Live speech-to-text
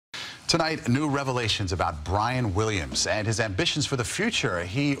Tonight, new revelations about Brian Williams and his ambitions for the future.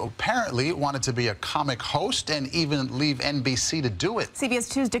 He apparently wanted to be a comic host and even leave NBC to do it.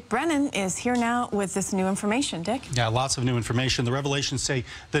 CBS 2's Dick Brennan is here now with this new information. Dick? Yeah, lots of new information. The revelations say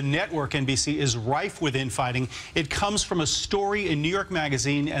the network NBC is rife with infighting. It comes from a story in New York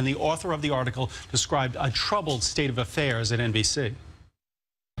Magazine, and the author of the article described a troubled state of affairs at NBC.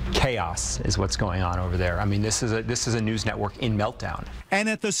 Chaos is what's going on over there. I mean, this is a news network in meltdown. And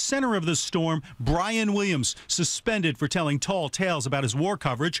at the center of the storm, Brian Williams, suspended for telling tall tales about his war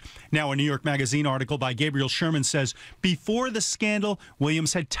coverage. Now a New York Magazine article by Gabriel Sherman says before the scandal,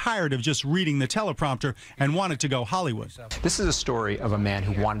 Williams had tired of just reading the teleprompter and wanted to go Hollywood. This is a story of a man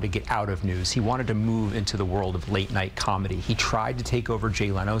who wanted to get out of news. He wanted to move into the world of late-night comedy. He tried to take over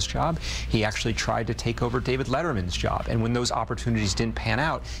Jay Leno's job. He actually tried to take over David Letterman's job. And when those opportunities didn't pan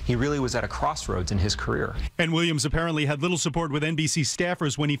out, he really was at a crossroads in his career. And Williams apparently had little support with NBC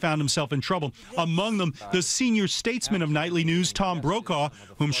staffers when he found himself in trouble. Among them, the senior statesman of nightly news, Tom Brokaw,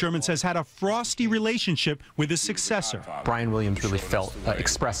 whom Sherman says had a frosty relationship with his successor. Brian Williams really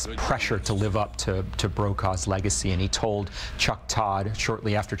expressed pressure to live up to Brokaw's legacy, and he told Chuck Todd,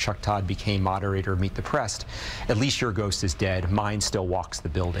 shortly after Chuck Todd became moderator of Meet the Press, "At least your ghost is dead. Mine still walks the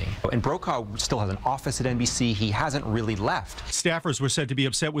building." And Brokaw still has an office at NBC. He hasn't really left. Staffers were said to be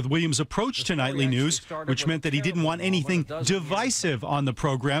upset with Williams' approach to nightly news, which meant that he didn't want anything divisive on the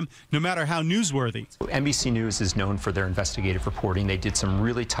program, no matter how newsworthy. NBC News is known for their investigative reporting. They did some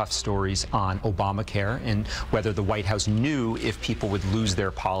really tough stories on Obamacare and whether the White House knew if people would lose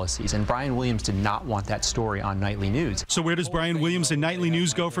their policies. And Brian Williams did not want that story on nightly news. So where does Brian Williams and nightly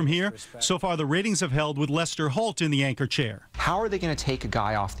news go from here? So far, the ratings have held with Lester Holt in the anchor chair. How are they going to take a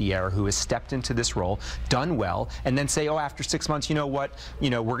guy off the air who has stepped into this role, done well, and then say, oh, after 6 months, you know what,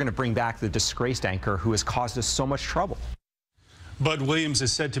 we're going to bring back the disgraced anchor who has caused us so much trouble? But Williams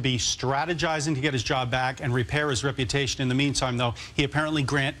is said to be strategizing to get his job back and repair his reputation. In the meantime, though, he apparently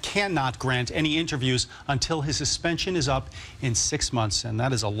cannot grant any interviews until his suspension is up in 6 months, and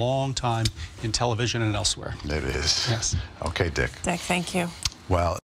that is a long time in television and elsewhere. It is. Yes. Okay, Dick. Dick, thank you. Well.